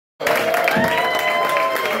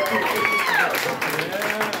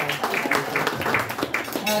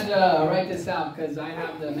write this out because I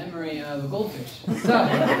have the memory of a goldfish. So,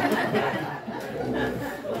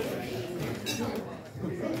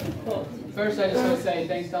 first I just want to say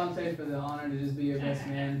thanks, Dante, for the honor to just be your best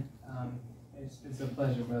man. It's a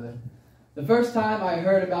pleasure, brother. The first time I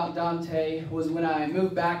heard about Dante was when I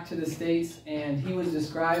moved back to the States, and he was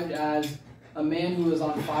described as a man who was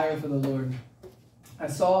on fire for the Lord. I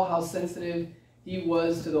saw how sensitive he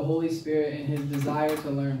was to the Holy Spirit and his desire to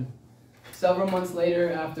learn. Several months later,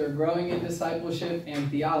 after growing in discipleship and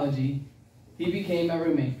theology, he became a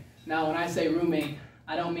roommate. Now, when I say roommate,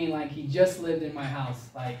 I don't mean like he just lived in my house.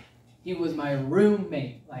 Like, he was my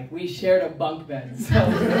roommate. Like, we shared a bunk bed. So,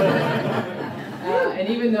 and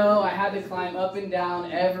even though I had to climb up and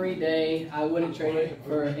down every day, I wouldn't trade it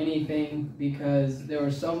for anything because there were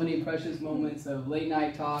so many precious moments of late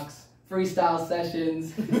night talks, freestyle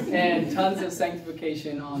sessions, and tons of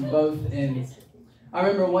sanctification on both ends. I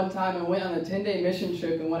remember one time I went on a 10-day mission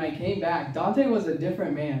trip, and when I came back, Dante was a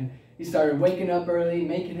different man. He started waking up early,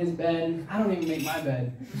 making his bed. I don't even make my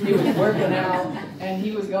bed. He was working out, and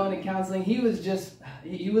he was going to counseling. He was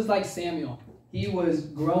like Samuel. He was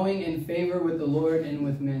growing in favor with the Lord and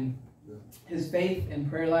with men. His faith and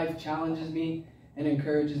prayer life challenges me and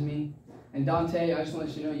encourages me. And Dante, I just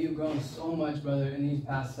want you to know you've grown so much, brother, in these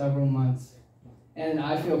past several months. And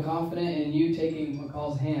I feel confident in you taking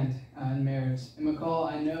McCall's hand in marriage. And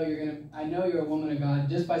McCall, I know you're a woman of God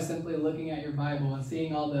just by simply looking at your Bible and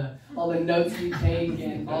seeing all the notes you take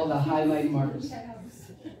and all the highlight marks.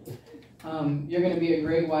 You're going to be a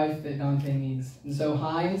great wife that Dante needs. And so,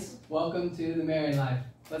 Hines, welcome to the married life.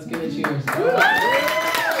 Let's give it cheers.